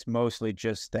assume it's mostly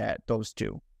just those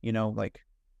two, you know, like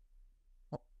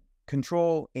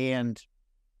control and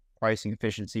pricing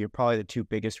efficiency are probably the two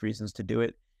biggest reasons to do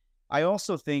it. I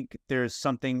also think there's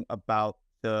something about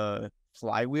the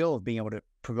flywheel of being able to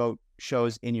promote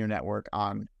shows in your network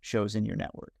on shows in your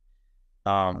network.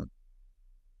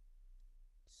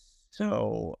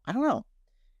 So I don't know,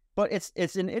 but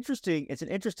it's an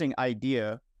interesting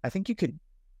idea. I think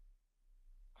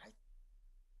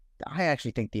I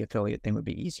actually think the affiliate thing would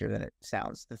be easier than it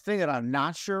sounds. The thing that I'm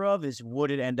not sure of is,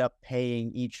 would it end up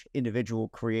paying each individual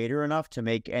creator enough to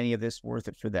make any of this worth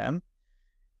it for them?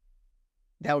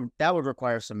 That would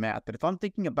require some math. But if I'm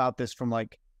thinking about this from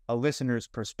like a listener's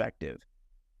perspective,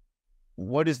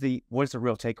 what is the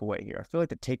real takeaway here? I feel like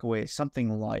the takeaway is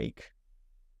something like,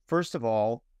 first of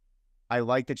all, I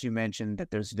like that you mentioned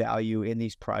that there's value in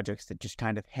these projects that just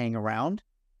kind of hang around,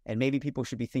 and maybe people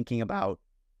should be thinking about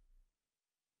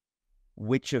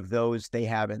which of those they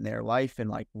have in their life and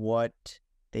like what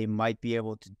they might be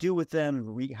able to do with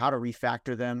them, how to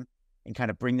refactor them and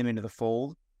kind of bring them into the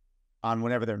fold on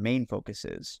whatever their main focus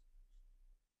is.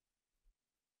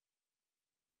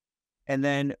 And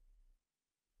then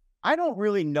I don't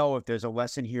really know if there's a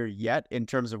lesson here yet in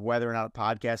terms of whether or not a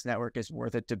podcast network is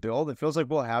worth it to build. It feels like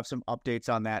we'll have some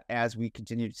updates on that as we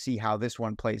continue to see how this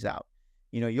one plays out.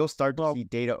 You'll start to see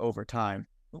data over time.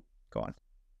 Oh, go on.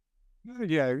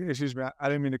 Yeah, excuse me. I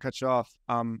didn't mean to cut you off.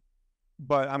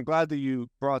 But I'm glad that you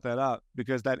brought that up,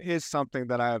 because that is something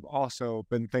that I've also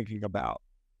been thinking about.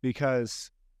 Because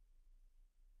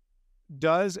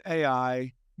does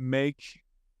AI make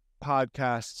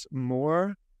podcasts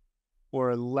more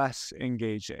or less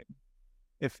engaging?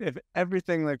 If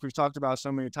everything, like we've talked about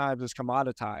so many times, is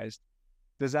commoditized,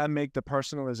 does that make the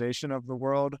personalization of the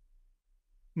world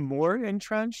more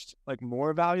entrenched, like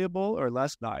more valuable or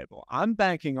less valuable? I'm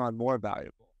banking on more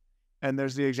valuable. And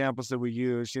there's the examples that we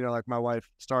use, like my wife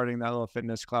starting that little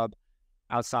fitness club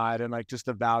outside, and like just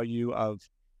the value of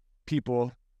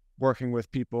people working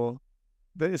with people.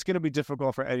 It's going to be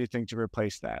difficult for anything to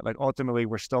replace that. Like ultimately,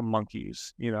 we're still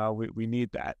monkeys, we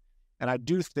need that. And I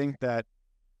do think that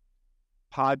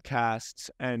podcasts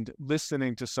and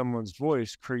listening to someone's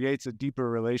voice creates a deeper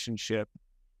relationship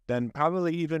than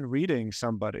probably even reading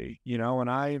somebody,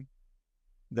 and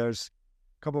there's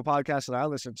a couple of podcasts that I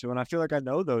listen to, and I feel like I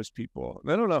know those people.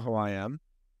 They don't know who I am,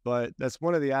 but that's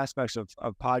one of the aspects of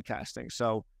podcasting.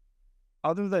 So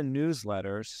other than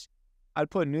newsletters,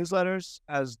 I'd put newsletters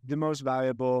as the most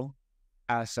valuable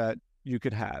asset you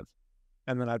could have.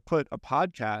 And then I'd put a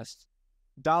podcast,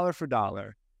 dollar for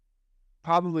dollar,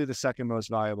 probably the second most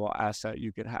valuable asset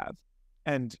you could have.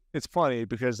 And it's funny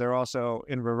because they're also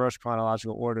in reverse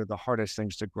chronological order, the hardest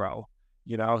things to grow.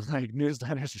 Like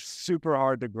newsletters are super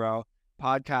hard to grow.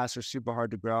 Podcasts are super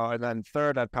hard to grow. And then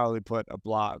third, I'd probably put a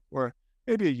blog or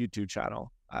maybe a YouTube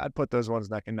channel. I'd put those ones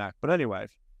neck and neck. But anyway,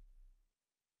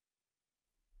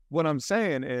 what I'm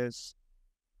saying is,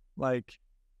 like,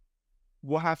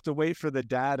 we'll have to wait for the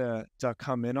data to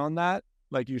come in on that,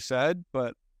 like you said,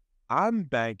 but I'm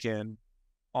banking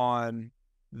on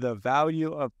the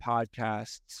value of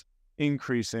podcasts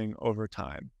increasing over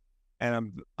time.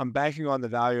 And I'm banking on the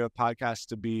value of podcasts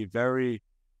to be very,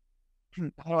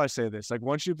 how do I say this? Like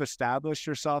once you've established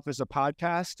yourself as a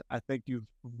podcast, I think you've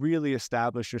really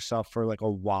established yourself for like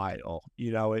a while.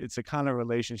 It's a kind of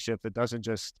relationship that doesn't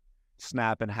just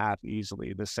snap in half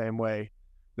easily, the same way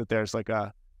that there's like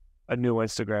a new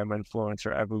Instagram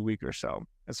influencer every week or so.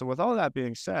 And so with all that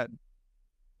being said,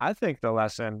 I think the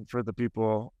lesson for the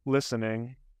people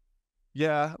listening,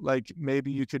 like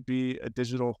maybe you could be a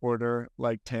digital hoarder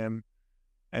like Tim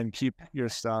and keep your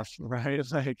stuff, right?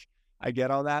 Like I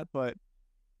get all that, but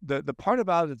the part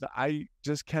about it that I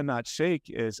just cannot shake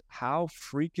is how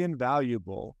freaking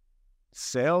valuable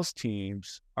sales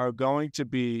teams are going to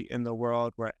be in the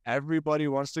world where everybody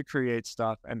wants to create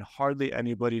stuff and hardly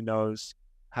anybody knows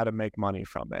how to make money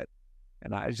from it.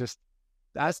 And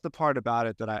that's the part about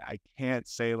it that I can't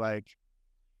say, like,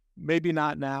 maybe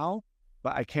not now,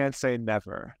 but I can't say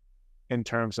never in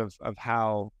terms of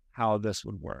how this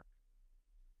would work.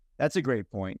 That's a great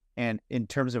point. And in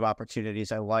terms of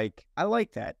opportunities, I like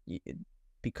that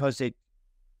because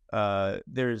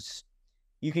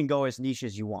you can go as niche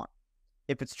as you want.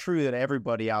 If it's true that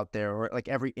everybody out there, or like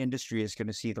every industry, is going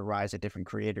to see the rise of different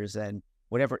creators, then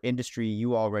whatever industry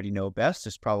you already know best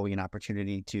is probably an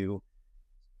opportunity to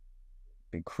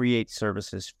create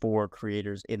services for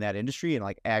creators in that industry and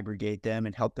like aggregate them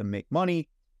and help them make money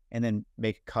and then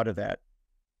make a cut of that.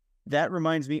 That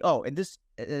reminds me, and this,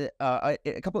 a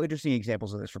couple interesting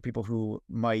examples of this for people who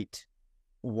might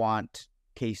want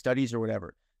case studies or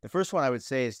whatever. The first one I would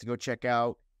say is to go check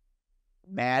out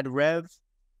MadRev.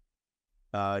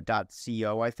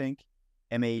 .co, I think.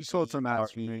 She sold some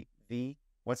ads for me.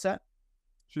 What's that?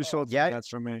 She sold some ads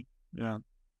for me. Yeah.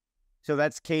 So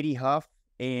that's Katie Huff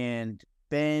and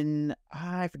Ben,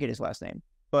 I forget his last name,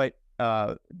 but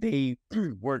they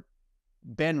were,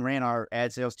 Ben ran our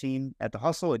ad sales team at The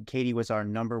Hustle, and Katie was our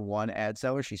number one ad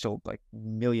seller. She sold like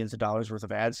millions of dollars worth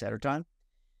of ads at her time.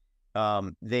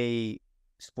 They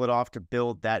split off to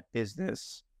build that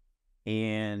business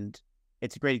And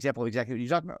it's a great example of exactly what you're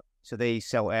talking about. So they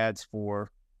sell ads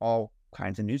for all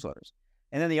kinds of newsletters.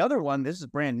 And then the other one, this is a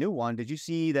brand new one. Did you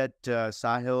see that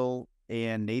Sahil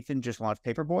and Nathan just launched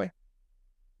Paperboy?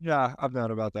 Yeah, I've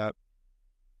known about that.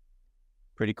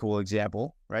 Pretty cool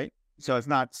example, right? So it's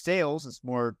not sales, it's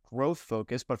more growth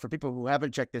focused. But for people who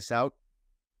haven't checked this out,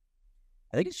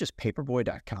 I think it's just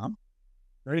paperboy.com.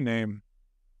 Great name.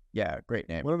 Yeah, great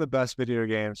name. One of the best video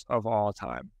games of all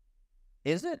time.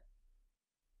 Is it?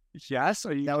 Yes.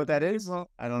 Are you know what that is? Well,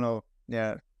 I don't know.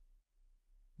 Yeah.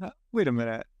 Wait a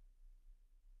minute.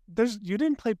 You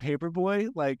didn't play Paperboy,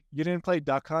 like you didn't play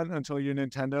Duck Hunt until your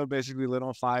Nintendo basically lit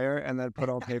on fire and then put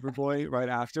on Paperboy right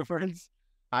afterwards.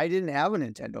 I didn't have a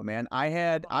Nintendo, man. I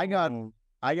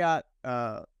got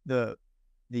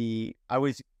the I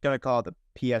was gonna call it the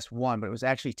PS1, but it was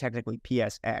actually technically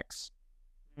PSX,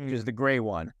 which is the gray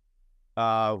one.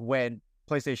 When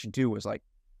PlayStation 2 was like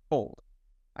old.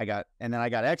 And then I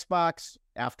got Xbox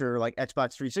after like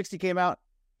Xbox 360 came out,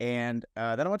 and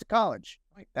then I went to college.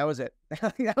 Like, that was it.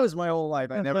 That was my whole life.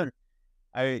 Never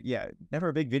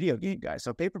a big video game guy.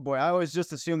 So Paperboy, I always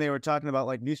just assumed they were talking about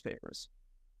like newspapers.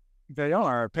 They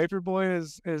are. Paperboy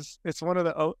is it's one of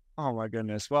the oh my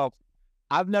goodness. Well,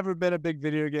 I've never been a big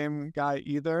video game guy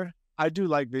either. I do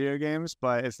like video games,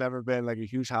 but it's never been like a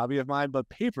huge hobby of mine. But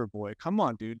Paperboy, come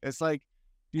on, dude. It's like,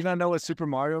 do you not know what Super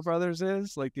Mario Brothers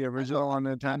is? Like the original on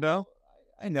Nintendo?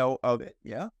 I know of it,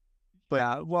 yeah. But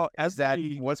yeah, well,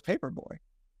 what's Paperboy?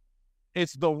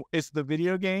 It's the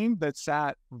video game that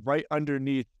sat right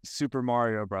underneath Super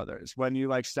Mario Brothers when you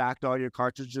like stacked all your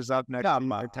cartridges up next to your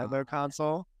Nintendo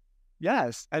console.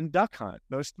 Yes, and Duck Hunt,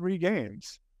 those 3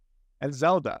 games, and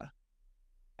Zelda.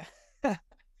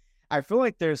 I feel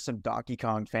like there's some Donkey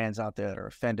Kong fans out there that are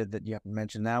offended that you haven't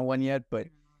mentioned that one yet, but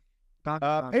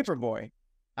Paperboy,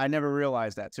 I never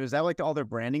realized that. So is that like all their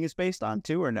branding is based on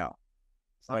too, or no?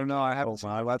 I don't know. I haven't seen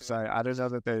my website. I didn't know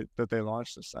that they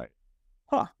launched the site.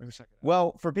 Huh.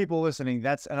 Well, for people listening,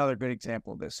 that's another good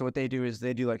example of this. So what they do is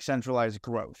they do like centralized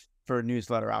growth for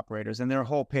newsletter operators, and their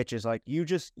whole pitch is like,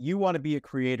 you want to be a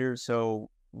creator, so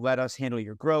let us handle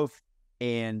your growth,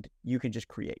 and you can just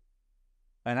create.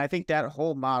 And I think that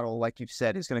whole model, like you've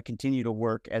said, is going to continue to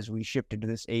work as we shift into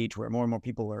this age where more and more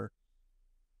people are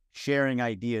sharing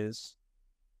ideas,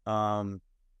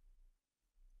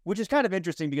 which is kind of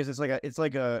interesting because it's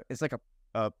like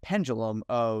a pendulum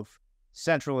of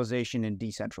centralization and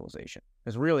decentralization.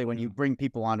 Because really, when you bring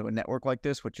people onto a network like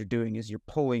this, what you're doing is you're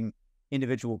pulling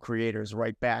individual creators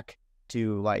right back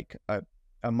to like a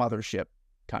mothership,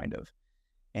 kind of.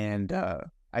 And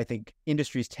I think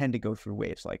industries tend to go through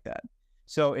waves like that.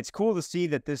 So it's cool to see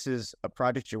that this is a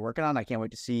project you're working on. I can't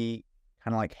wait to see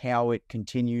kind of like how it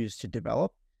continues to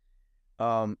develop.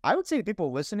 I would say to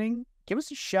people listening, give us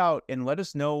a shout and let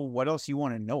us know what else you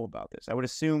want to know about this. I would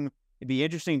assume it'd be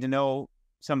interesting to know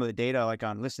some of the data like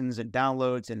on listens and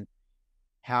downloads and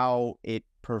how it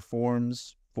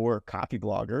performs for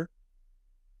Copyblogger.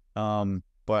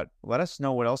 But let us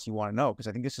know what else you want to know, because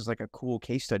I think this is like a cool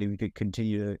case study we could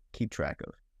continue to keep track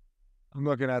of. I'm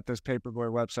looking at this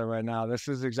Paperboy website right now. This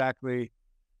is exactly,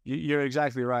 you're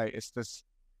exactly right. It's this,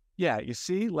 yeah, you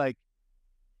see, like,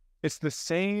 it's the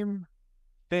same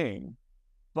thing,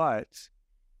 but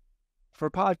for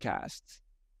podcasts.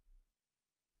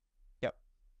 Yep.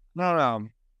 No.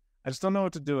 I just don't know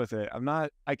what to do with it.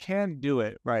 I can't do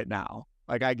it right now.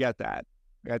 Like, I get that.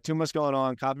 I got too much going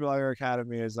on. Copyblogger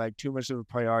Academy is like too much of a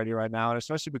priority right now, and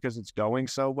especially because it's going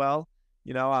so well.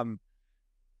 You know,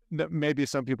 maybe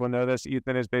some people know this.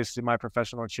 Ethan is basically my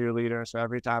professional cheerleader. So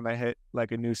every time I hit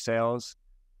like a new sales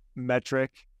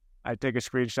metric, I take a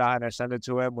screenshot and I send it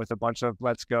to him with a bunch of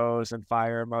let's goes and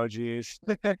fire emojis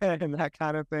and that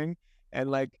kind of thing. And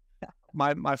like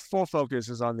my full focus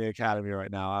is on the academy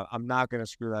right now. I'm not going to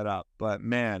screw that up. But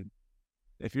man,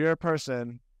 if you're a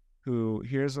person who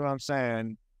hears what I'm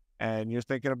saying and you're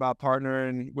thinking about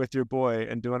partnering with your boy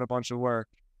and doing a bunch of work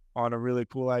on a really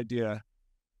cool idea,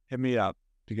 hit me up,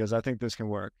 because I think this can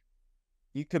work.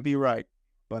 You could be right,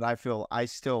 but I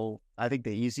think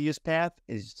the easiest path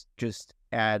is just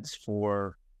ads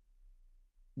for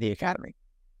the academy.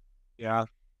 Yeah.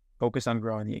 Focus on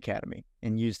growing the academy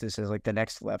and use this as like the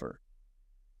next lever,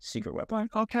 secret weapon.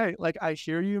 Okay. Like, I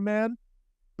hear you, man.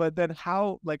 But then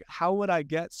how would I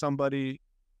get somebody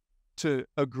to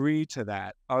agree to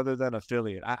that other than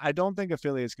affiliate? I don't think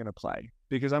affiliate's going to play,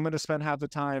 because I'm going to spend half the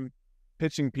time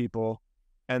pitching people,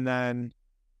 and then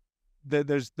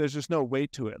there's just no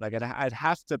weight to it. Like, I'd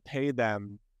have to pay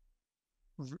them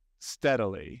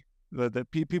steadily. The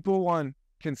people want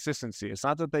consistency. It's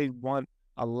not that they want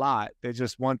a lot. They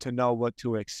just want to know what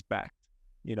to expect,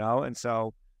 you know? And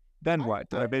so then what?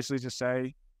 Did I basically just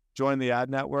say, join the ad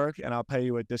network and I'll pay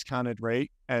you a discounted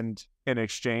rate, and in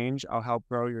exchange, I'll help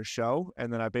grow your show?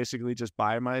 And then I basically just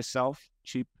buy myself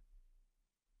cheap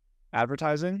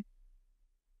advertising?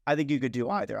 I think you could do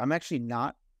either. I'm actually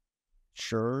not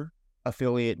sure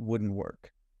affiliate wouldn't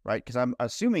work, right? Because I'm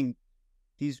assuming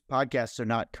these podcasts are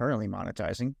not currently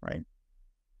monetizing, right?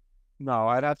 No,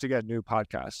 I'd have to get new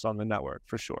podcasts on the network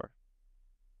for sure.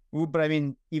 Well, but I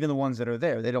mean, even the ones that are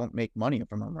there, they don't make money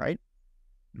from them, right?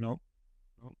 Nope.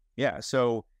 Yeah.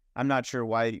 So I'm not sure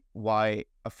why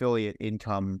affiliate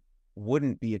income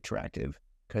wouldn't be attractive,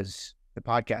 because the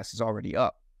podcast is already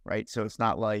up, right? So it's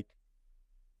not like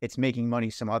it's making money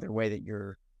some other way that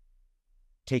you're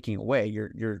taking away.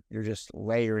 You're just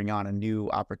layering on a new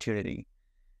opportunity.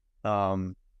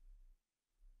 And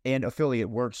affiliate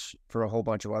works for a whole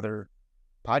bunch of other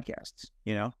podcasts,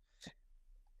 you know?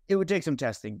 It would take some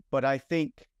testing, but I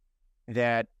think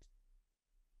that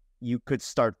you could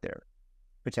start there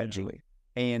potentially.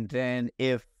 Yeah. And then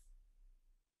if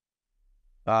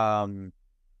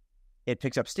it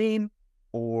picks up steam,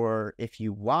 or if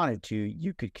you wanted to,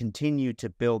 you could continue to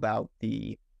build out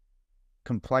the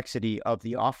complexity of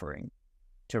the offering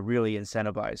to really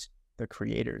incentivize the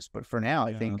creators. But for now,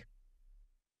 I think,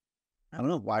 I don't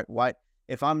know why,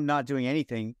 if I'm not doing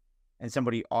anything and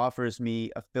somebody offers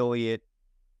me affiliate,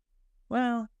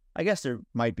 well, I guess there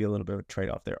might be a little bit of a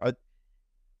trade-off there.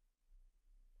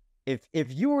 If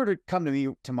you were to come to me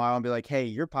tomorrow and be like, hey,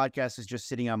 your podcast is just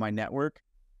sitting on my network,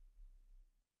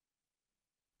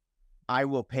 I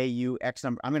will pay you X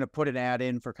number. I'm going to put an ad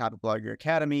in for Copyblogger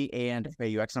Academy and pay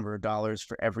you X number of dollars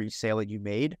for every sale that you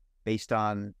made based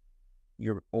on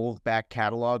your old back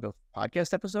catalog of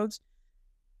podcast episodes.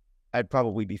 I'd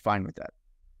probably be fine with that.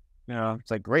 Yeah.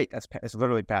 It's like, great. It's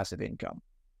literally passive income.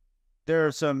 There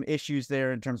are some issues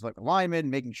there in terms of like alignment,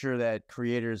 making sure that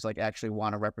creators like actually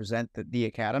want to represent the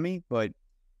Academy, but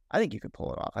I think you could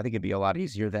pull it off. I think it'd be a lot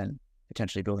easier than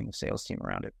potentially building a sales team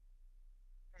around it.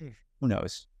 Who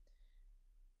knows?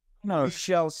 No, we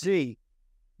shall see.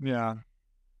 Yeah.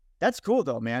 That's cool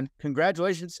though, man.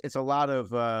 Congratulations. It's a lot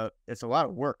of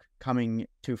work coming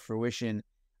to fruition.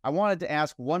 I wanted to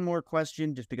ask one more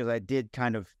question just because I did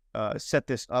kind of set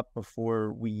this up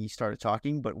before we started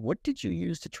talking, but what did you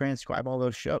use to transcribe all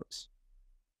those shows?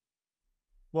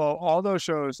 Well, all those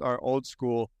shows are old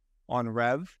school on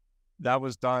Rev. That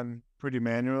was done pretty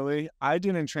manually. I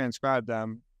didn't transcribe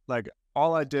them. Like,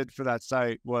 all I did for that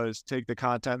site was take the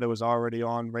content that was already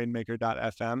on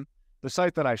Rainmaker.fm. The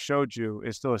site that I showed you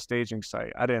is still a staging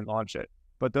site. I didn't launch it,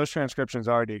 but those transcriptions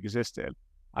already existed.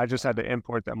 I just had to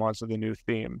import them onto the new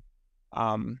theme.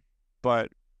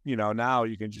 But you know, now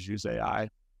you can just use AI.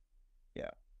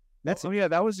 Yeah. Yeah,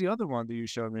 that was the other one that you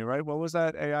showed me, right? What was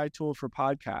that AI tool for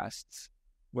podcasts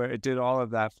where it did all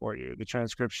of that for you, the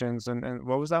transcriptions, and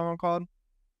what was that one called?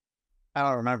 I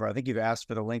don't remember. I think you've asked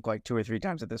for the link like 2 or 3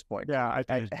 times at this point. Yeah,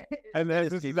 I did. And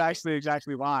this is actually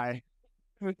exactly why.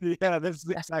 Yeah, this is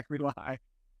exactly why.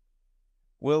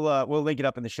 We'll link it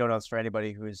up in the show notes for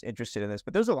anybody who is interested in this.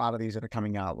 But there's a lot of these that are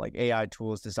coming out, like AI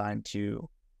tools designed to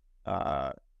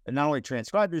not only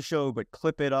transcribe your show, but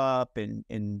clip it up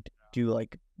and do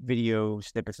like video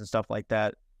snippets and stuff like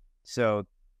that. So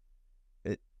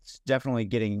it's definitely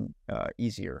getting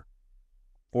easier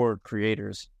for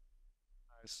creators.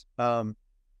 Nice.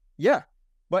 Yeah.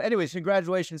 But anyways,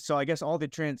 congratulations. So I guess all the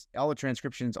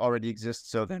transcriptions already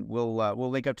exist. So then we'll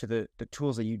link up to the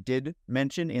tools that you did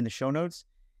mention in the show notes.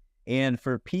 And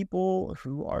for people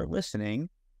who are listening,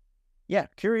 yeah,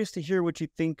 curious to hear what you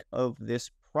think of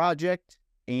this project.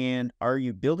 And are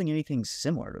you building anything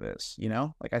similar to this? You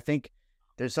know, like I think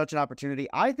there's such an opportunity.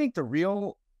 I think the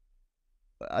real,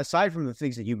 aside from the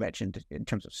things that you mentioned in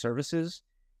terms of services,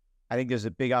 I think there's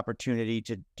a big opportunity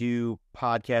to do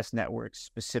podcast networks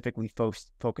specifically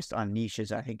focused on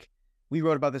niches. I think we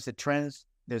wrote about this at Trends.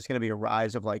 There's going to be a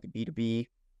rise of like B2B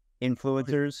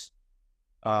influencers.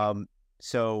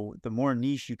 So the more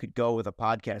niche you could go with a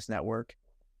podcast network,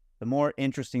 the more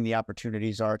interesting the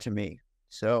opportunities are to me.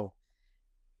 So,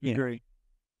 Agree.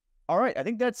 All right. I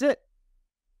think that's it.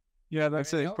 Yeah,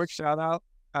 that's it. Quick shout out.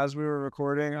 As we were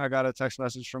recording, I got a text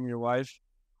message from your wife.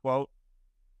 Quote.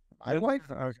 My wife?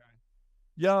 Okay.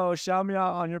 Yo, shout me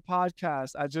out on your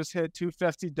podcast. I just hit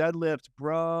 250 deadlift,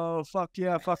 bro. Fuck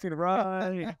yeah, fucking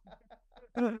right.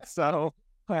 So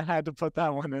I had to put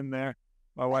that one in there.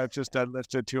 My wife just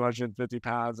deadlifted 250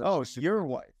 pounds. Oh, so your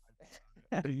wife.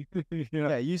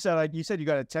 Yeah, you said you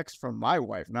got a text from my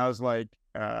wife, and I was like,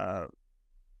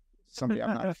 somebody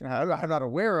I'm not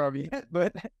aware of yet,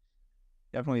 but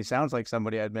definitely sounds like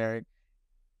somebody I'd married.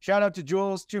 Shout out to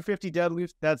Jules, 250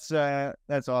 deadlift.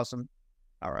 That's awesome.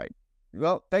 All right.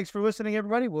 Well, thanks for listening,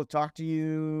 everybody. We'll talk to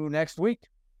you next week.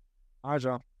 All right,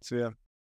 Joe. See ya.